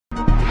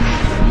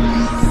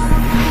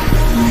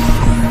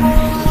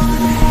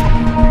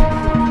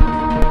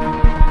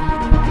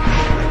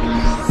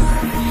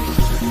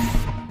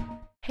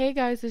Hey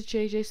guys, it's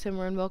JJ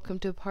Simmer and welcome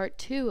to part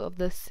 2 of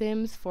The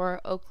Sims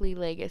 4 Oakley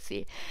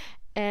Legacy.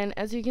 And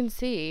as you can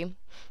see,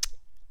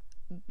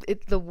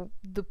 it's the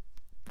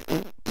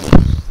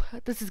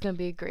this is gonna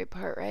be a great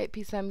part, right?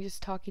 Because I'm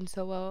just talking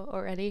so well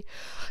already.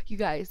 You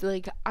guys,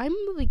 like, I'm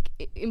like,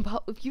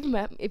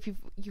 if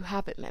you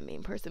haven't met me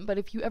in person, but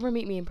if you ever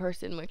meet me in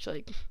person, which,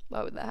 like,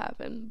 why would that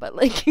happen? But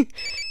like,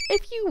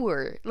 if you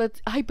were,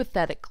 let's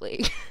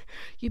hypothetically,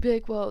 you'd be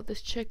like, well,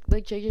 this chick,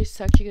 like, JJ's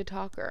such a good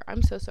talker.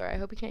 I'm so sorry. I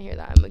hope you can't hear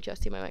that. I'm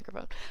adjusting my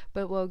microphone.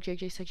 But well,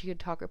 JJ's such a good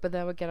talker. But then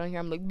I would get on here,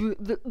 I'm like,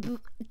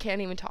 can't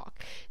even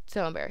talk. It's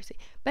so embarrassing.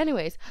 But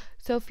anyways,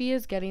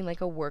 Sophia's getting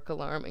like a work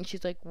alarm, and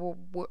she's like,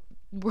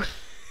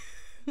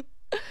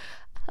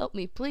 help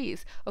me,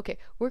 please. Okay,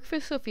 work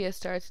for Sophia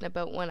starts in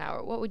about 1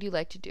 hour. What would you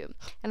like to do?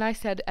 And I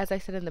said, as I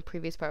said in the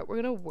previous part, we're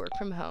gonna work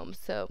from home.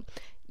 So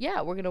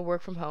yeah, we're gonna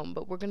work from home,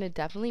 but we're gonna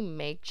definitely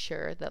make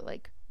sure that,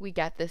 like, we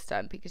get this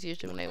done, because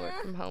usually when I work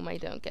from home, I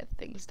don't get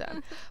things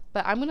done.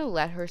 But I'm gonna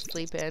let her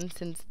sleep in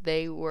since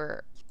they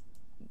were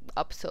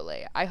up so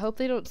late. I hope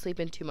they don't sleep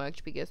in too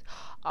much, because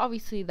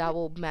obviously that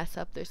will mess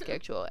up their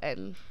schedule.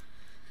 And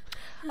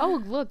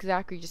oh, look,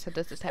 Zachary just sent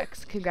us a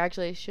text.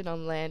 Congratulations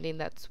on landing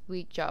that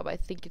sweet job. I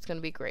think it's going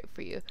to be great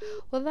for you.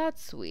 Well,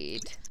 that's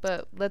sweet.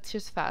 But let's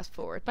just fast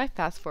forward. My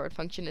fast forward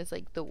function is,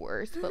 like, the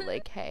worst. But,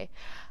 like, hey,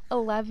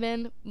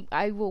 11,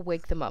 I will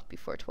wake them up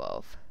before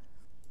 12.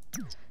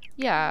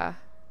 Yeah.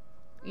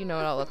 You know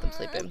what? I'll let them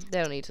sleep in.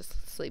 They don't need to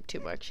sleep too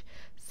much.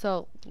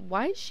 So,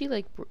 why is she,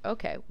 like,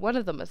 okay, one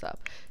of them is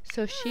up.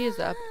 So, she is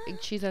up,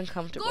 and she's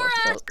uncomfortable.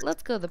 So,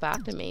 let's go to the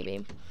bathroom,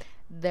 maybe.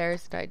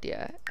 There's an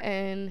idea.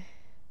 And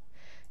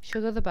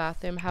she'll go to the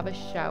bathroom, have a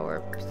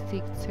shower,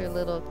 sees her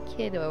little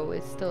kiddo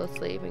is still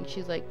asleep, and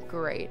she's like,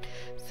 great,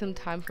 some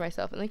time for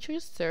myself. And like, she'll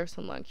just serve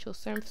some lunch. She'll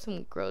serve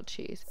some grilled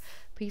cheese,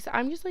 because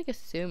I'm just like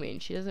assuming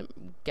she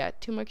doesn't get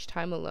too much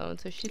time alone,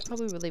 so she's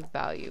probably really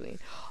valuing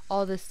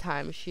all this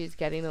time she's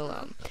getting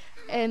alone.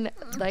 And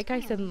like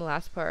I said in the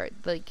last part,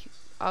 like,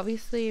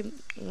 obviously,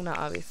 well, not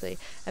obviously,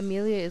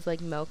 Amelia is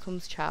like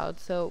Malcolm's child,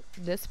 so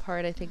this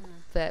part I think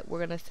that we're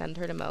gonna send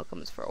her to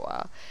Malcolm's for a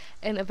while,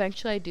 and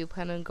eventually I do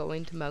plan on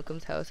going to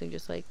Malcolm's house and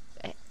just like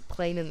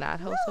playing in that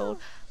household,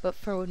 but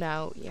for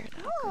now you're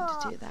not going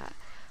to do that.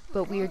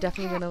 But we are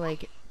definitely gonna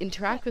like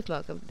interact with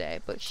Malcolm today.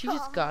 But she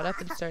just got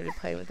up and started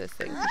playing with this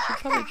thing, so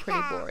she's probably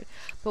pretty bored.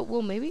 But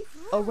we'll maybe,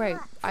 oh right,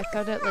 I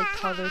found out like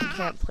toddlers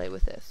can't play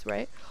with this,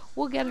 right?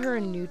 We'll get her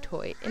a new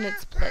toy in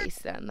its place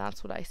then.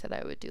 That's what I said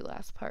I would do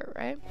last part,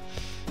 right?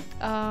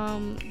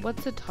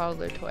 What's a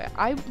toddler toy?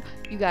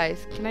 You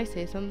guys, can I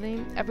say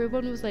something?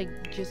 Everyone was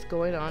like just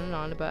going on and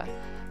on about,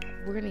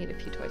 we're gonna get a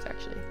few toys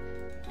actually.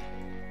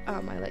 I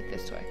like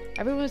this toy.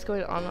 Everyone was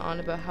going on and on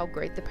about how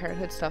great the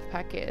Parenthood stuff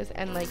pack is,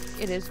 and like,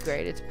 it is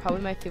great. It's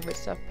probably my favorite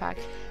stuff pack,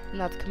 and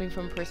that's coming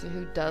from a person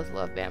who does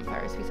love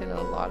vampires, because I know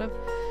a lot of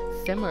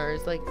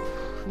simmers, like,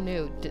 who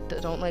knew,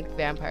 don't like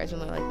vampires,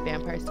 and they're like,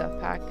 vampire stuff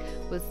pack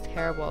was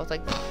terrible. I was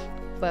like,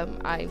 but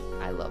I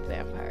love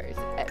vampires.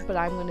 But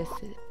I'm gonna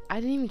say, I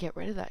didn't even get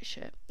rid of that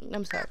shit.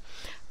 I'm sorry.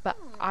 But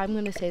I'm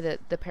gonna say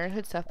that the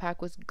Parenthood stuff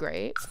pack was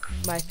great.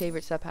 My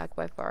favorite stuff pack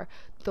by far.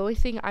 The only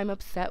thing I'm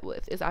upset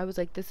with is I was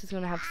like, this is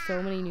gonna have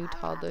so many new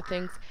toddler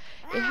things.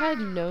 It had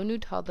no new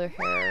toddler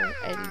hair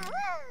and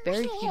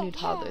very few new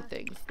toddler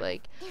things.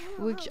 Like,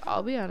 which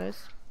I'll be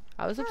honest,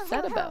 I was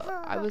upset about.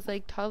 I was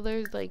like,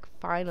 toddlers, like,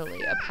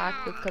 finally a pack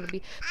that's gonna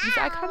be, because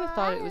I kind of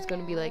thought it was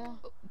gonna be like,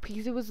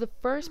 because it was the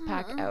first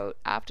pack out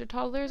after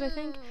toddlers, I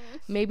think.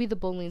 Maybe the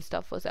bullying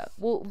stuff was out.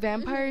 Well,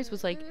 vampires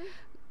was like,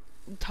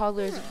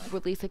 toddlers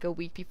released like a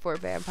week before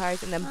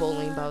vampires, and then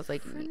bullying, but I was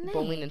like,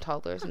 bullying and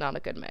toddlers not a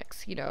good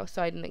mix, you know,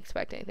 so I didn't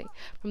expect anything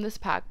from this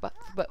pack. But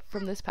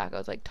from this pack I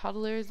was like,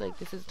 toddlers, like,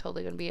 this is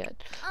totally gonna be a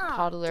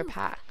toddler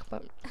pack.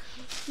 But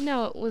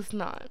no, it was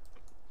not.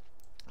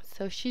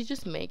 So she's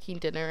just making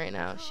dinner right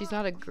now. She's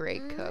not a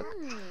great cook.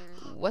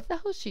 What the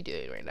hell is she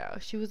doing right now?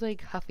 She was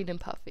like huffing and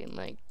puffing,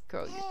 like,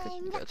 girl, you're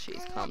cooking grilled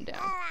cheese, calm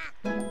down.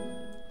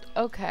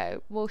 Okay,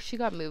 well, she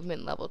got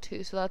movement level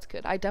 2, so that's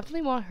good. I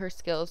definitely want her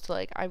skills to,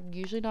 like, I'm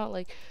usually not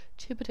like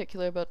too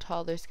particular about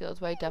toddler skills,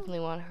 but I definitely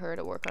want her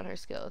to work on her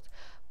skills.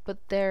 But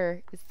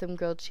there is some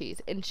grilled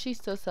cheese, and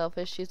she's so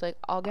selfish. She's like,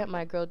 I'll get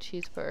my grilled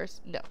cheese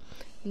first.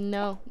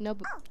 No,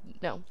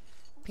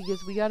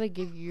 because we gotta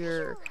give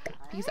your,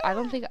 because I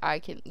don't think I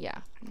can, yeah,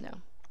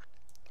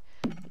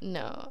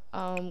 no,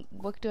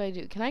 what do I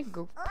do? Can I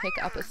pick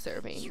up a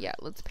serving? Yeah,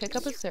 let's pick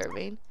up a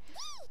serving.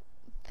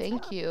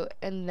 Thank you.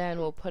 And then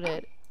we'll put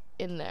it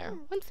in there.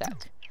 One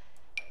sec.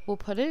 We'll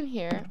put it in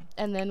here,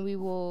 and then we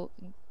will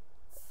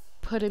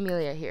put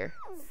Amelia here.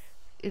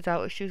 Is that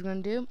what she was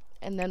gonna do?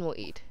 And then we'll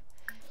eat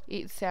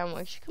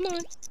sandwich. Come on.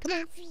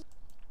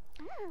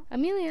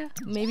 Amelia,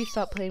 maybe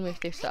stop playing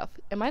with your stuff.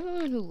 Am I the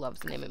one who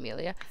loves the name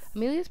Amelia?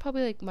 Amelia's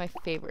probably like my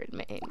favorite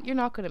name. You're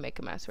not gonna make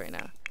a mess right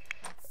now.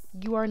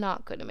 You are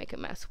not gonna make a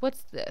mess.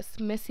 What's this?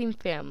 Missing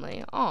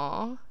family.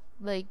 Aw.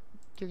 Like,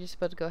 you're just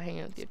about to go hang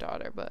out with your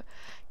daughter, but,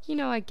 you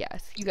know, I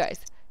guess. You guys,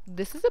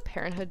 this is a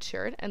Parenthood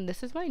shirt, and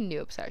this is my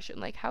new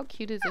obsession. Like, how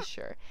cute is this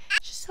shirt?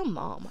 It's just so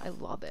mom. I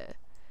love it.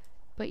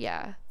 But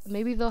yeah,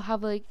 maybe they'll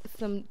have like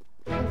some.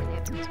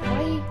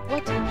 Why?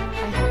 What?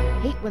 I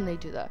hate when they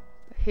do that.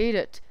 I hate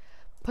it.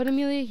 Put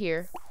Amelia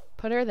here.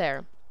 Put her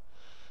there.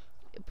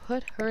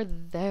 Put her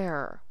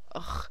there.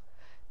 Ugh.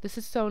 This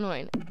is so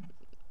annoying.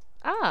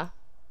 Ah.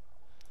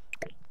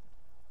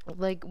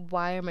 Like,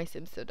 why are my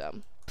Sims so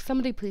dumb?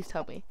 Somebody please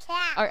tell me.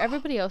 Are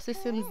everybody else's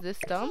Sims this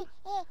dumb?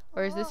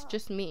 Or is this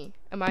just me?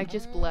 Am I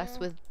just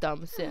blessed with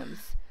dumb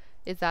Sims?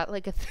 Is that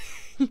like a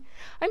thing?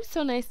 I'm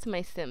so nice to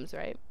my Sims,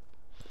 right?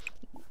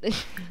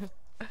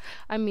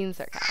 I'm being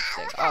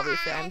sarcastic,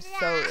 obviously. I'm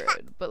so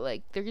rude. But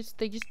like they just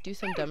do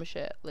some dumb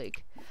shit.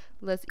 Like,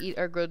 let's eat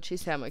our grilled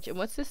cheese sandwich. And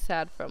what's this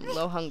sad from?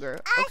 Low hunger.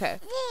 Okay.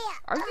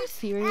 Are you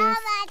serious?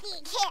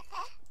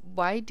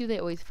 Why do they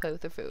always play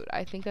with the food?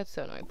 I think that's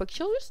so annoying. But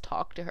she'll just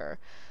talk to her.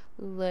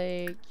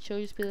 Like, she'll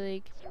just be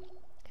like,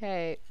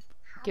 hey,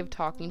 give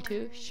talking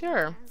to?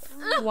 Sure.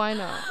 Why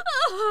not?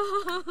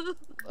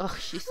 Ugh,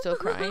 she's still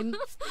crying.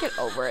 Get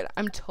over it.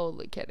 I'm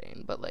totally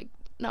kidding. But like,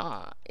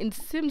 nah. In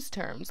Sims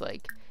terms,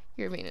 like,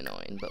 you're being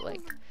annoying. But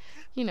like,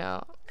 you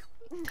know,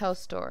 tell a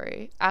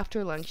story.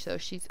 After lunch though,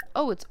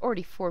 oh, it's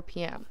already 4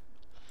 p.m.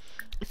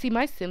 See,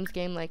 my Sims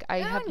game, like, I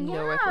have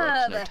no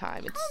recollection of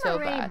time. It's so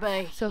bad.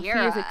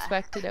 Sophia is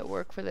expected at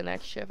work for the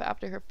next shift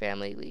after her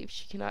family leaves.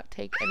 She cannot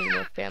take any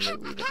more family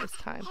leave at this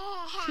time.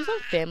 She's on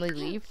family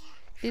leave.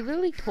 They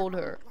literally told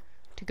her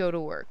to go to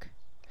work.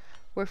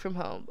 Work from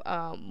home.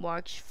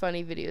 Watch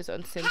funny videos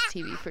on Sims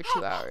TV for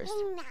 2 hours.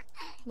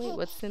 Wait,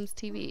 what's Sims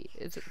TV?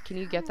 Can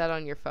you get that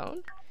on your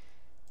phone?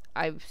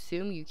 I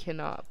assume you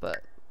cannot,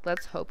 but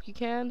let's hope you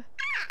can.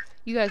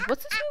 You guys,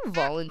 what's this new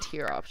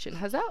volunteer option?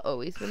 Has that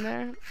always been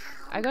there?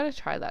 I gotta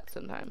try that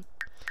sometime.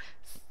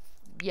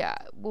 Yeah,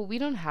 well, we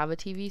don't have a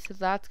TV, so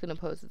that's gonna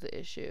pose an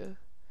issue.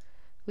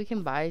 We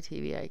can buy a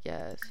TV, I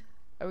guess.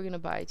 Are we gonna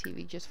buy a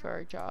TV just for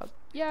our job?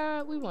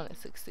 Yeah, we want to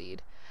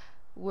succeed.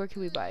 Where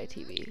can we buy a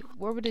TV?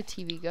 Where would a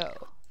TV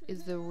go?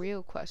 Is the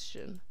real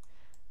question.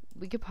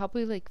 We could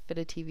probably, like, fit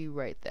a TV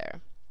right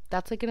there.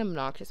 That's, like, an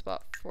obnoxious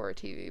spot for a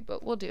TV,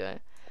 but we'll do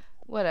it.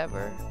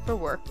 Whatever. For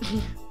work.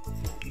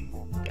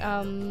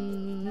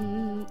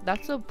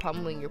 That's the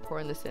problem when you're poor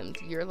in The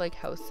Sims. Your, like,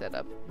 house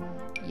setup,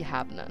 you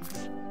have none.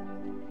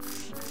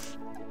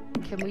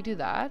 Can we do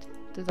that?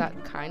 Does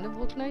that kind of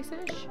look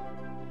nice-ish?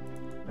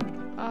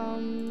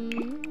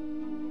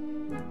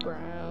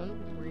 Brown.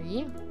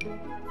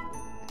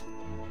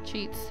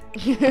 Cheats.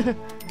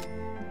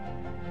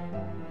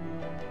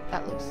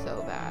 That looks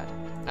so bad.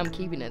 I'm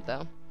keeping it,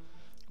 though.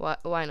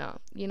 Why not?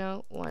 You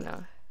know, why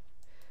not?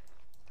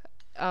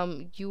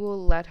 You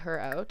will let her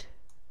out.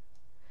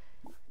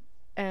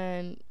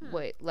 And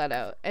wait, let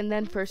out. And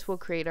then first we'll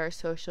create our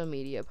social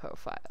media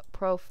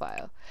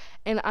profile.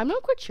 And I'm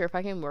not quite sure if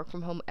I can work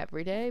from home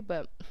every day,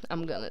 but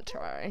I'm gonna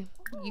try.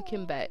 You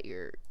can bet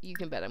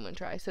I'm gonna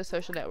try. So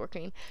social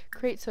networking,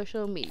 create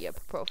social media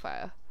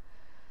profile.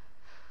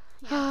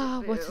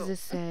 What does this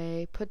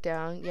say? Put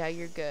down. Yeah,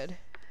 you're good.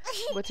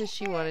 What does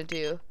she want to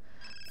do?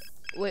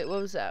 Wait,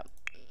 what was that?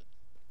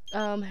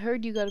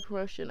 Heard you got a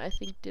promotion. I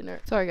think dinner.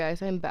 Sorry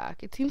guys, I'm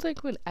back. It seems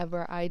like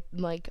whenever I'm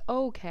like,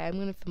 oh, okay, I'm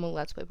gonna film a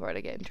Let's Play part,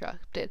 I get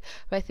interrupted.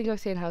 But I think I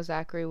was saying how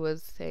Zachary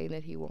was saying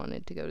that he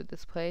wanted to go to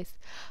this place,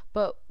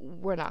 but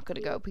we're not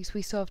gonna go because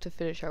we still have to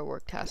finish our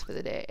work task for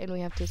the day, and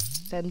we have to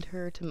send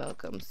her to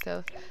Malcolm.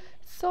 So,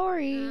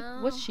 sorry.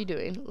 What's she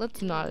doing?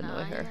 Let's not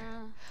annoy her.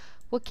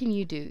 What can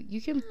you do? You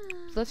can.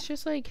 Let's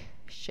just like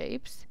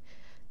shapes.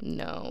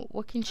 No.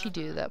 What can she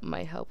do that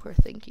might help her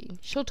thinking?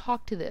 She'll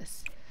talk to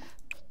this.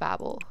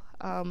 Babble.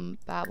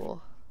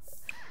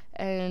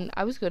 And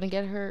I was gonna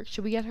get her,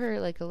 should we get her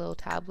like a little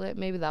tablet?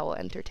 Maybe that will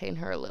entertain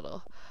her a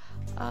little.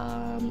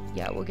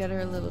 Yeah, we'll get her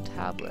a little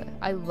tablet.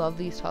 I love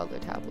these toddler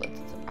tablets.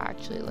 It's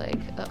actually like,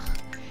 ugh,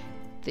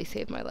 they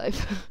saved my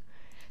life.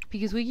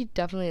 Because we could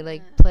definitely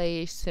like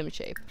play sim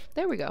shape.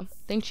 There we go.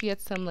 Think she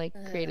gets some like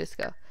creative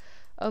skill.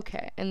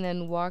 Okay, and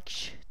then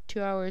watch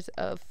 2 hours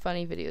of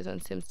funny videos on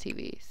Sims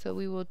TV. So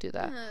we will do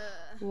that.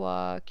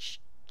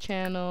 Watch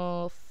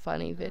channel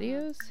funny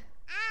videos.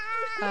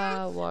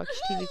 Watch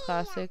TV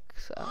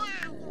classics.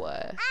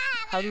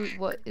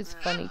 What is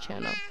funny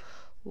channel?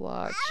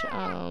 Watch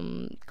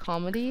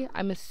comedy.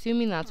 I'm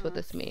assuming that's what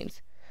this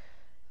means.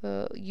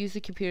 Use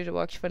the computer to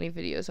watch funny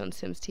videos on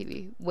Sims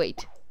TV.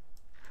 Wait,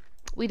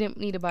 we didn't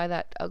need to buy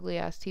that ugly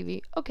ass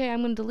TV. Okay,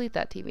 I'm gonna delete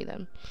that TV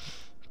then,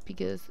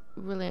 because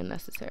really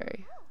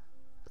unnecessary.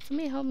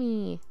 Somebody help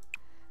me.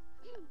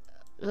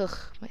 Ugh,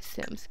 my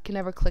Sims can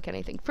never click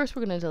anything. First,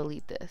 we're gonna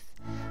delete this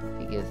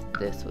because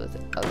this was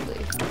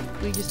ugly.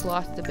 We just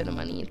lost a bit of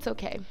money. It's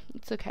okay.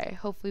 It's okay.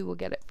 Hopefully, we'll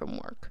get it from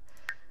work.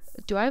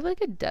 Do I have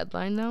like a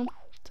deadline though?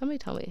 Somebody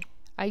tell me.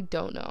 I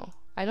don't know.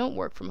 I don't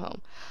work from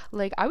home.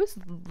 Like, I was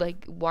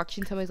like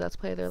watching somebody's Let's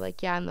Play. They're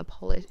like, yeah, in the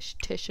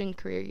politician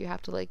career, you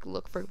have to like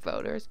look for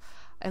voters.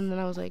 And then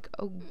I was like,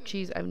 oh,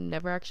 geez, I've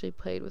never actually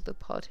played with the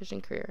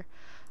politician career.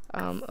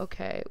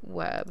 Okay,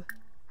 web.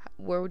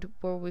 Where would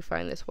we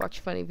find this? Watch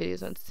funny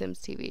videos on Sims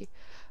TV.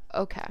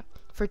 Okay,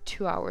 for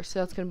 2 hours. So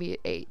that's gonna be at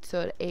 8.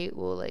 So at 8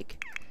 we'll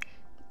like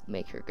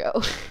make her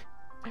go.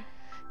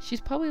 She's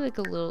probably like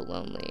a little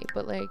lonely,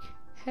 but like,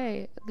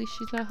 hey, at least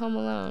she's not home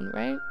alone,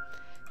 right?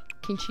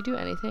 Can she do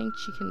anything?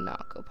 She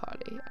cannot go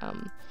potty.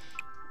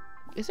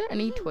 Is there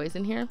any toys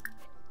in here?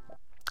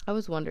 I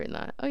was wondering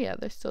that. Oh yeah,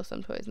 there's still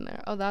some toys in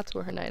there. Oh, that's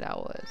where her night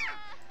owl is.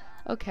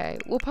 Okay,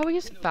 we'll probably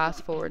just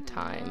fast forward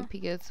time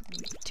because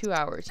 2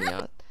 hours, you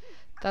know,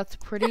 that's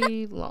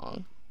pretty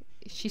long.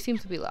 She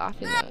seems to be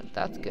laughing though.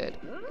 That's good.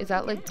 Is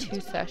that like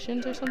 2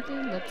 sessions or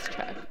something? Let's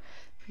check.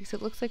 Because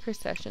it looks like her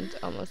session's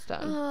almost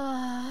done.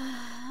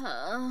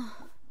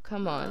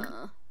 Come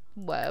on.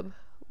 Web.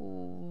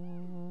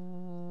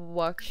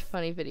 Watch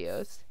funny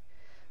videos.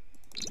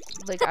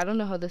 Like, I don't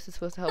know how this is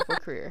supposed to help her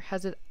career.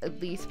 Has it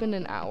at least been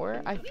an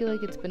hour? I feel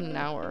like it's been an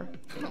hour.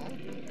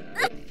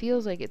 It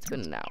feels like it's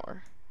been an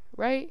hour.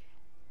 Right?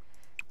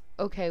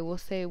 Okay, we'll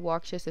say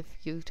watch this a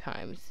few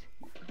times.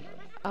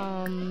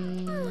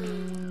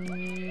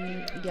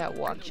 Yeah,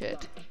 watch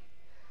it.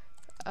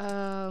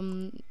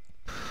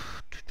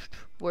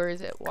 Where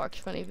is it?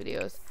 Watch funny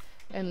videos.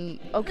 And,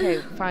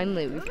 okay,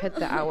 finally, we've hit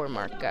the hour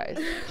mark, guys.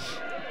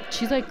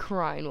 She's, like,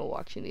 crying while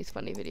watching these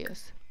funny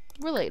videos.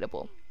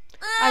 Relatable.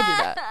 I do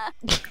that.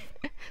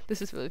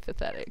 This is really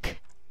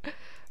pathetic.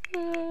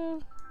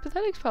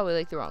 Pathetic's probably,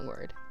 like, the wrong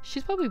word.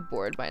 She's probably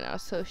bored by now,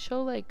 so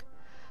she'll, like,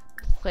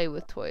 play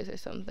with toys or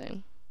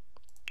something.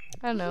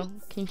 I don't know.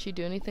 Can she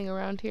do anything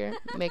around here?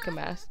 Make a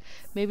mess.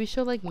 Maybe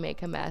she'll, like,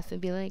 make a mess and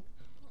be like,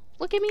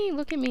 look at me,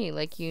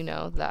 like, you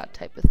know, that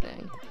type of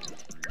thing.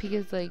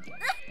 Because, like,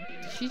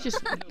 she's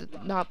just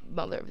not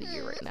Mother of the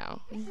Year right now.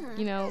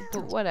 You know,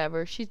 but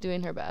whatever. She's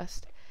doing her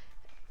best.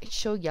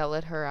 She'll yell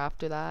at her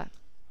after that.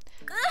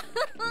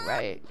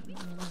 Right.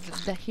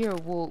 Here,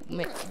 we'll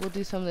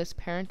do some of this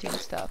parenting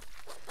stuff.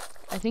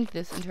 I think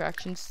this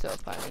interaction's so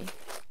funny.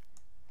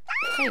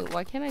 Hey,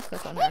 why can't I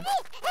click on her?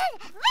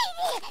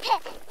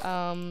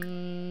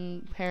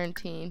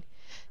 Parenting.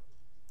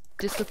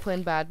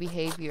 Discipline bad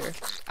behavior.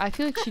 I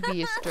feel like she'd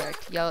be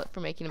strict. Yell at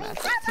for making a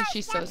mess. Since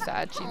she's so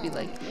sad, she'd be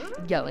like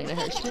yelling at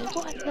her. She'd be like,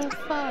 what the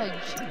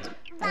fudge?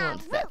 I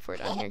won't step for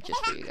it on here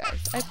just for you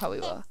guys. I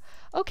probably will.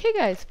 Okay,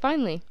 guys,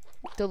 finally.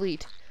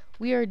 Delete.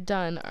 We are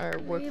done our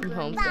work from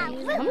home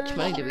thing. How much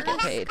money did we get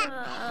paid?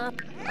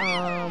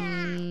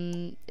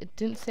 It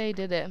didn't say,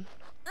 did it?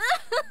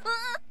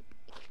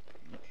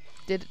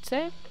 Did it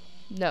say?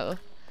 No.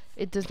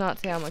 It does not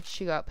say how much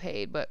she got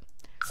paid, but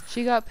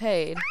she got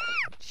paid.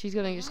 She's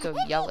gonna just go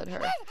yell at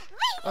her.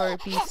 Or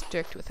be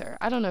strict with her.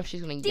 I don't know if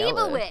she's gonna yell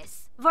at her.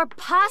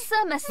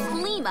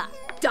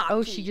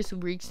 Oh, she just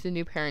reached the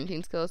new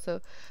parenting skill, so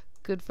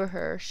good for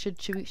her. Should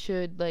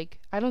like,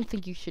 I don't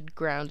think you should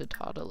ground a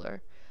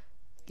toddler.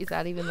 Is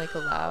that even like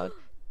allowed?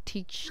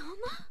 Teach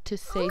to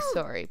say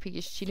sorry,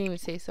 because she didn't even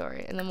say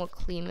sorry. And then we'll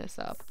clean this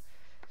up.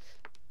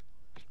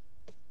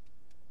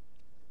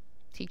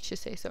 Teach to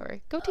say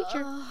sorry. Go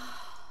teacher.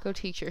 Go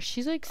teacher.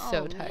 She's like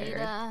so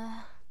tired.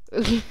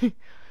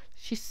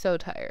 She's so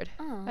tired.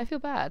 I feel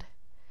bad.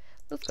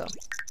 Let's go.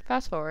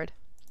 Fast forward.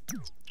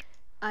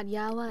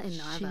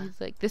 She's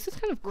like, this is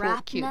kind of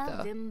cool, cute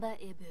though.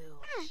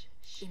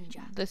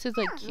 This is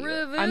like cute.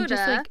 I'm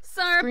just like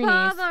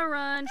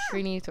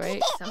screenies,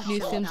 right? New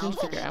Sims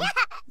Instagram.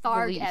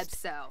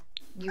 Released.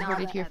 You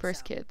heard it here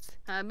first, kids.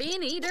 Ugh.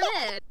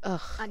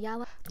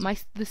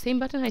 The same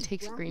button I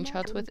take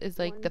screenshots with is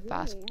like the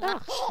fast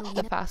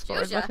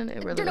forward button.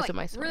 It really wasn't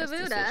my smartest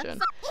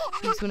decision.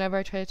 Because whenever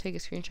I try to take a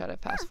screenshot,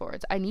 it fast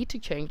forwards. I need to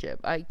change it.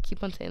 I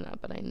keep on saying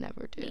that, but I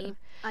never do.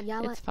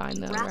 It's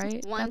fine though,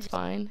 right? That's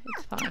fine.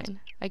 It's fine.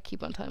 I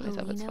keep on telling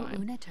myself it's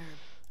fine.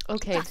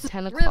 Okay, it's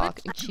 10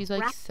 o'clock, and she's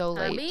like so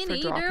late for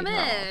dropping her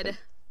off at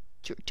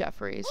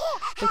Jeffrey's.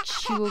 But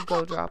she will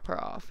go drop her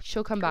off.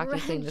 She'll come back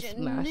and clean this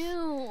mess.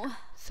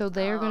 So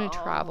they are going to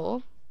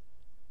travel.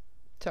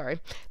 Sorry.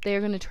 They are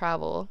going to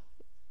travel.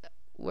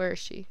 Where is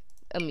she?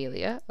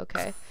 Amelia.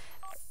 Okay.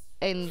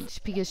 And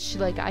because she,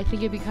 like, I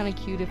think it'd be kind of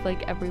cute if,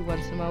 like, every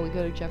once in a while we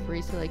go to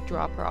Jeffrey's to, like,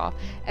 drop her off.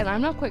 And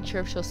I'm not quite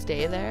sure if she'll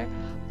stay there,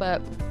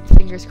 but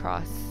fingers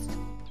crossed.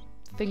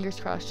 Fingers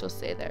crossed she'll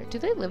stay there. Do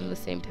they live in the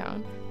same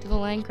town? Do the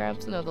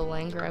Landgraabs? No, the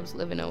Landgraabs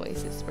live in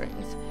Oasis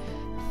Springs.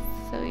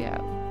 So,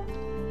 yeah.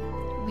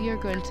 We are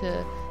going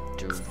to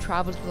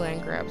travel to the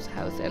Landgraab's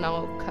house, and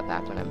I'll cut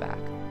back when I'm back.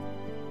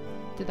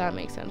 Did that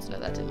make sense? No,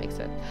 that didn't make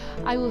sense.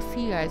 I will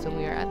see you guys when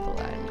we are at the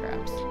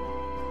Landgraab's.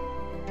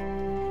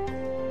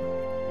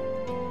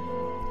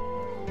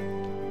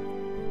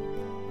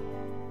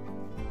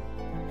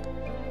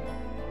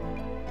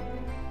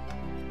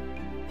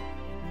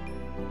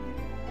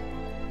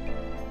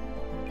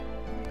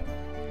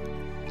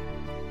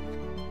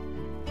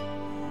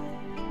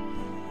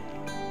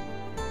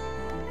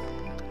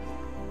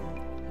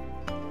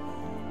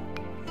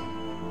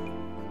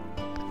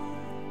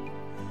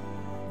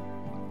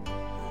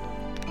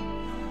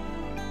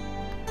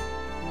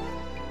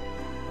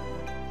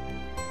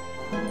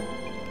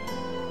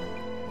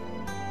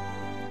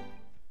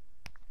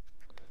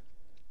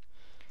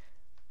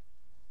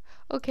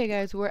 Okay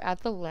guys, we're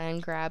at the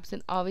Landgraab's,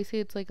 and obviously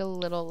it's like a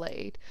little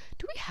late.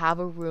 Do we have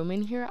a room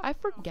in here? I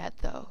forget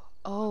though.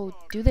 Oh,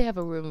 do they have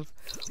a room?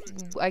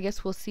 I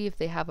guess we'll see if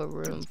they have a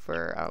room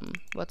for,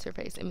 what's her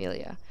face?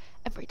 Amelia.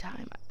 Every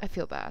time. I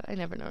feel bad. I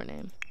never know her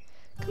name.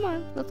 Come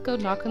on, let's go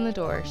knock on the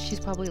door. She's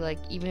probably, like,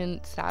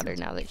 even sadder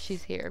now that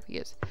she's here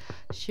because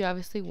she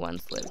obviously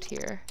once lived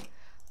here.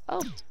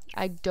 Oh,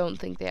 I don't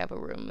think they have a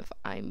room, if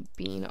I'm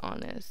being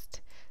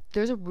honest.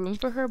 There's a room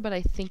for her, but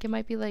I think it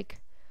might be, like...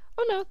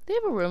 Oh, no, they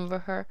have a room for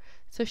her.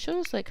 So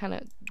she'll just, like, kind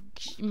of...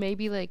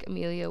 Maybe, like,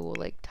 Amelia will,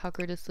 like, tuck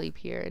her to sleep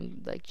here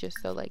and, like, just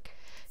so, like...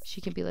 She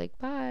can be like,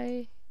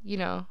 bye. You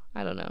know,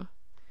 I don't know.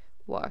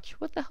 Watch.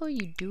 What the hell are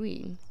you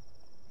doing?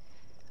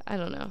 I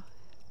don't know.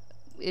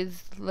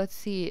 Let's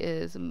see,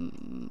 is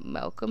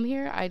Malcolm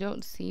here? I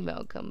don't see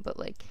Malcolm, but,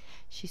 like,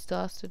 she still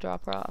has to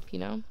drop her off, you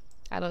know?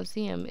 I don't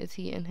see him. Is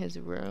he in his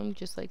room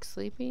just, like,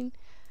 sleeping?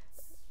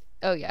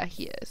 Oh, yeah,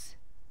 he is.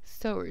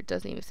 So rude.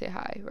 Doesn't even say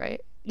hi,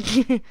 right?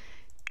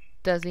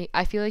 Does he?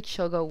 I feel like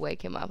she'll go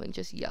wake him up and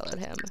just yell at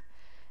him.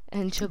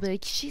 And she'll be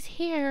like, she's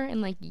here,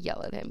 and, like,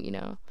 yell at him, you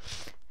know?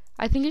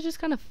 I think it's just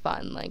kind of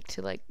fun, like,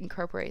 to, like,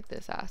 incorporate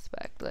this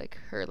aspect. Like,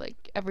 her,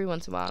 like, every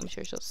once in a while, I'm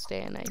sure she'll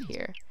stay a night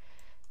here.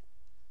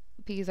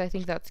 Because I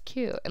think that's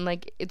cute. And,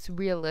 like, it's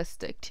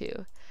realistic,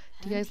 too.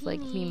 Do you guys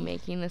like me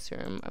making this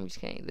room? I'm just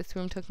kidding. This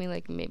room took me,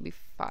 like, maybe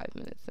 5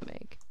 minutes to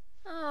make.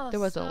 There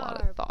wasn't a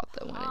lot of thought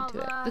that went into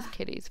it. This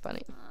kitty's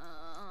funny.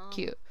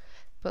 Cute.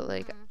 But,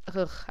 like,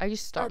 ugh, I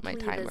just stopped my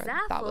timer.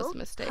 That was a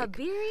mistake.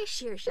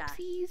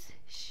 Oopsies.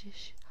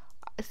 Shh.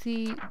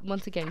 See,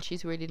 once again,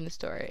 she's reading the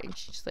story and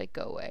she's just like,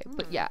 go away.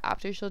 But yeah,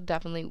 after she'll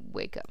definitely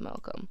wake up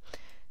Malcolm.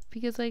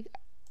 Because, like,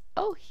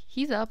 oh,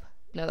 he's up.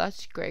 No,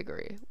 that's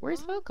Gregory.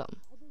 Where's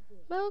Malcolm?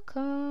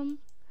 Malcolm.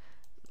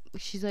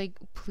 She's like,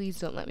 please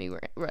don't let me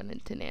run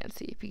into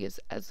Nancy. Because,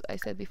 as I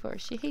said before,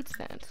 she hates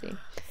Nancy.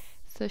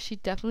 So she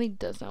definitely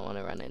does not want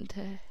to run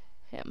into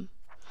him.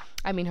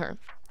 I mean her.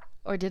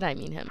 Or did I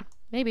mean him?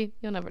 Maybe.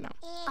 You'll never know.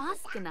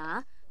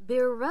 Askana,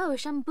 Biro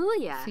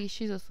Shambuya. See,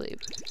 she's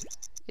asleep.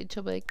 And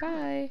she'll be like,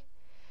 bye.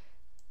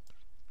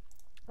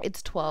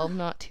 It's 12,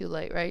 not too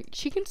late, right?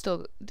 She can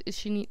still... Does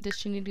she need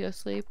to go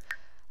sleep?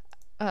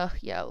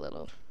 Yeah, a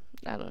little.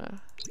 I don't know.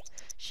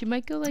 She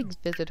might go,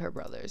 like, visit her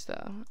brothers,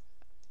 though.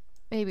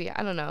 Maybe.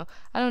 I don't know.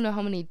 I don't know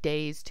how many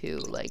days, too,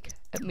 like,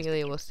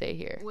 Amelia will stay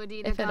here.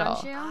 If at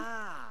all.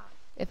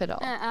 If at all.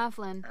 I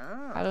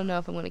don't know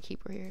if I'm going to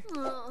keep her here.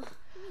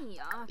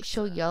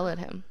 She'll yell at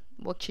him.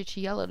 What should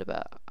she yell at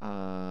about?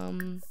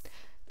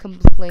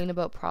 Complain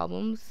about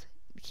problems.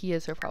 He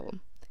is her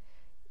problem.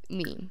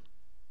 Mean.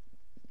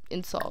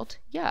 Insult.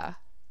 Yeah.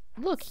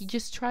 Look, he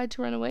just tried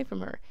to run away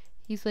from her.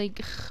 He's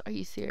like, are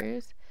you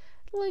serious?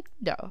 Like,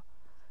 no.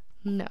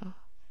 No.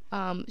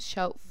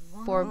 Shout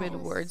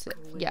forbidden words.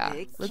 Yeah,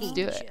 let's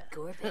do it.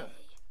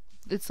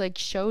 It's like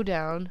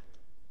showdown.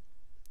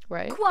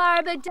 Right?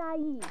 Oh,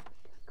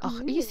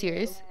 are you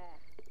serious?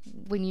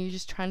 When you're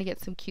just trying to get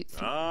some cute...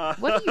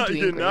 What are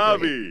you doing,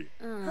 Gregory?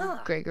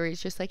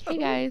 Gregory's just like, hey,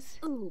 guys.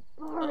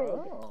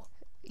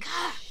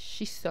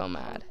 She's so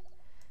mad.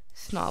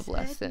 Snob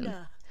lesson.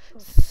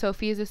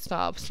 Sophie is a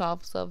snob.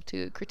 Snobs love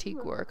to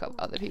critique work of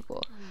other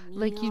people.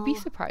 Like, you'd be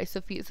surprised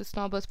Sophie is a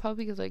snob, but it's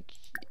probably because, like,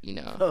 you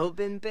know,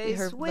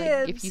 her,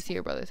 like, if you see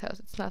her brother's house,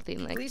 it's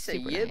nothing, like,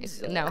 super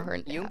nice. And now her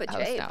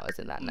house now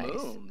isn't that nice.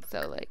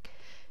 So, like,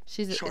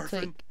 it's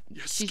like,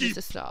 she's just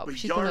a snob.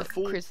 She's gonna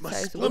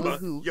criticize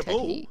woohoo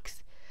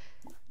techniques.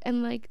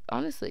 And, like,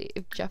 honestly,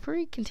 if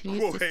Jeffrey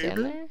continues to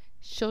stand there,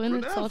 she'll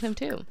insult him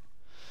too.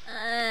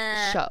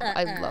 Shove.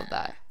 I love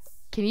that.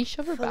 Can you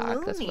shove her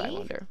back? That's what I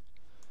wonder.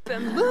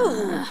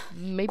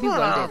 Maybe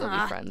one day they'll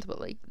be friends, but,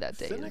 like, that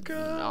day is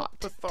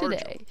not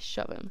today.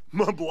 Shove him.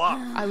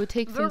 I would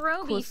take some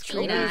cool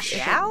screens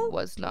if it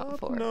was not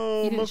for.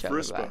 He didn't shove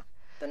her back.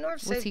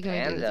 What's he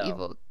gonna do? This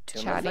evil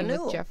chatting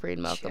with Jeffrey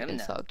and Malcolm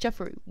insult.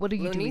 Jeffrey, what are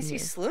you doing here?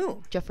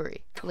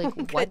 Jeffrey,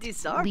 like, what?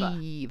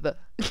 Leave.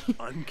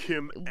 Why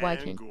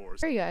can't...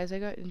 Sorry guys, I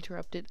got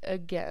interrupted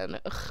again.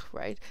 Ugh,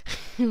 right?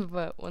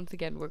 But once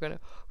again, we're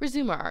gonna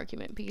resume our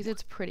argument because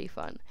it's pretty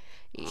fun.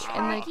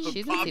 And, like,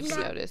 she doesn't even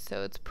notice,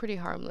 so it's pretty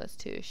harmless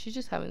too. She's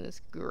just having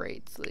this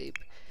great sleep.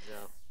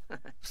 I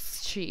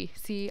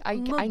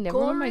never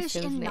know my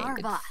son's name.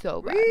 It's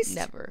so bad.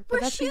 Never.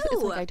 But that's because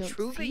it's like I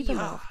don't see them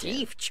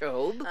often.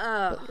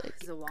 But, like,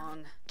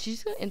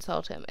 she's gonna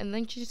insult him, and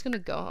then she's just gonna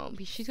go home.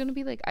 She's gonna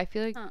be like, I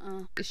feel like,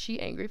 is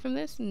she angry from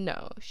this?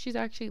 No. She's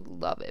actually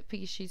love it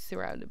because she's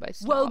surrounded by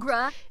snobs.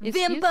 Is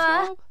he a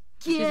snob?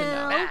 She doesn't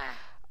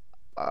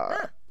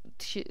know.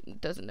 She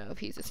doesn't know if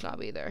he's a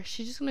snob either.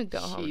 She's just gonna go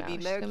home now.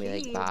 She's gonna be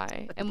like,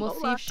 bye. And we'll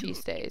see if she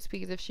stays,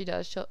 because if she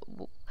does,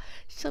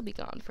 she'll be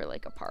gone for,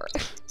 like, a part.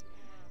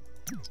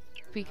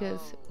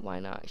 Because why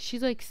not?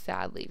 She's, like,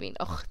 sad leaving.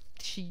 Oh,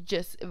 she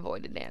just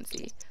avoided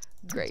Nancy.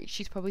 Great.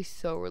 She's probably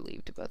so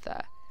relieved about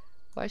that.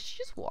 Why is she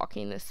just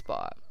walking this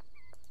spot?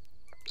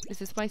 Is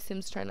this my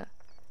Sims trying to...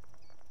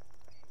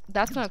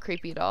 That's not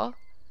creepy at all.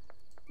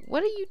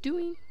 What are you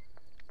doing?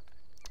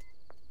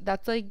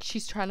 That's like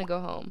she's trying to go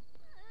home.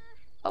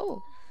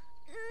 Oh.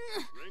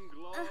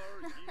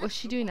 What's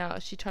she doing now?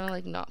 Is she trying to,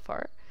 like, not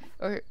fart?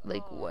 Or,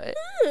 like, what?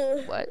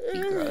 what?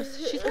 Be gross?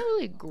 She's not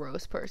really a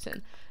gross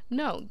person.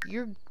 No,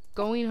 you're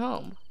going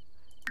home.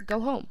 Go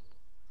home.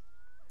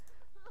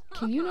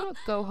 Can you not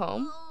go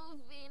home?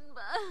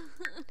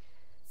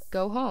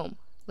 Go home.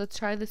 Let's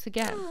try this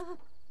again.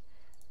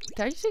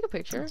 Did I just take a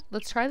picture?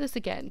 Let's try this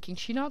again. Can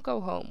she not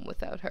go home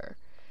without her?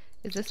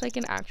 Is this like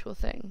an actual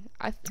thing?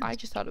 I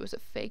just thought it was a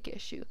fake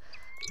issue.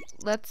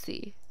 Let's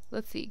see.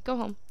 Let's see. Go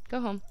home.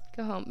 Go home.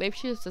 Go home. Maybe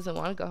she just doesn't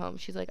want to go home.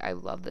 She's like, I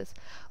love this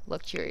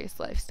luxurious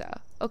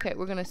lifestyle. Okay,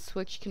 we're gonna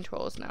switch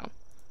controls now.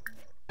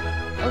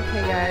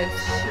 Okay, guys.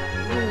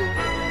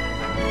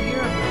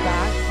 We're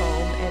back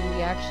home, and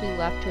we actually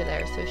left her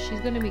there, so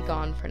she's gonna be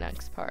gone for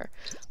next part.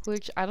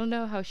 Which I don't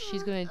know how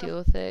she's gonna deal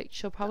with it.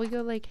 She'll probably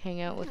go like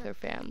hang out with her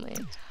family.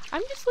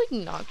 I'm just like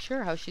not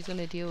sure how she's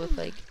gonna deal with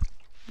like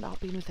not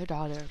being with her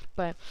daughter,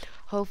 but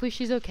hopefully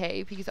she's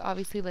okay, because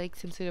obviously like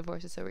since the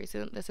divorce is so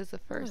recent, this is the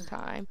first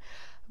time.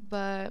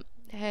 But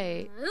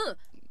hey,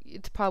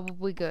 it's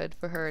probably good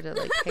for her to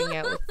like hang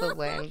out with the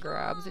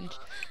Landgraabs, and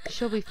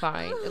she'll be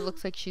fine. It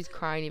looks like she's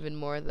crying even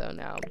more though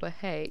now, but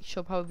hey,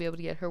 she'll probably be able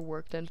to get her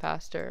work done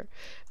faster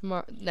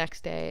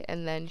next day,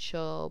 and then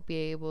she'll be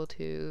able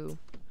to,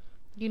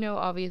 you know,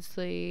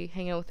 obviously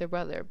hang out with her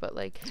brother. But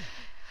like,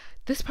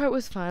 this part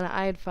was fun.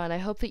 I had fun. I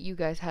hope that you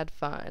guys had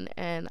fun.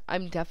 And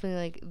I'm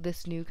definitely like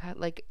this new kind,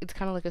 like it's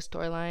kind of like a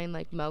storyline,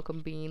 like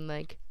Malcolm being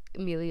like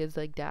Amelia's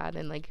like dad,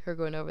 and like her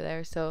going over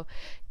there. So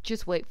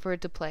just wait for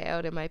it to play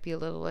out. It might be a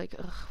little like,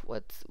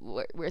 ugh,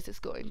 where's this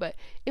going? But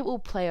it will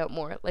play out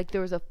more. Like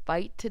there was a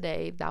fight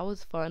today. That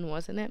was fun,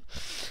 wasn't it?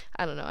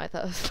 I don't know. I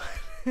thought it was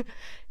fun.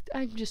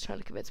 I'm just trying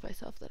to convince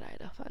myself that I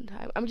had a fun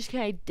time. I'm just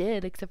kidding. I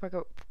did, except for I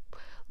got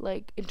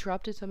like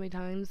interrupted so many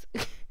times.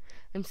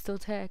 I'm still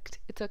ticked.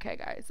 It's okay,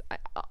 guys.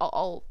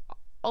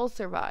 I'll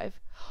survive,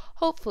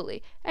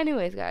 hopefully.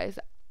 Anyways, guys,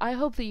 I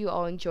hope that you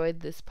all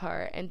enjoyed this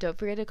part, and don't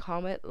forget to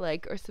comment,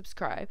 like, or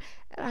subscribe,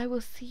 and I will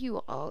see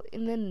you all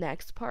in the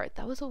next part.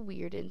 That was a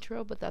weird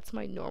intro, but that's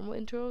my normal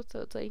intro,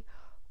 so it's like,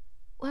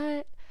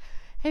 what?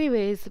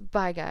 Anyways,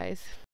 bye, guys.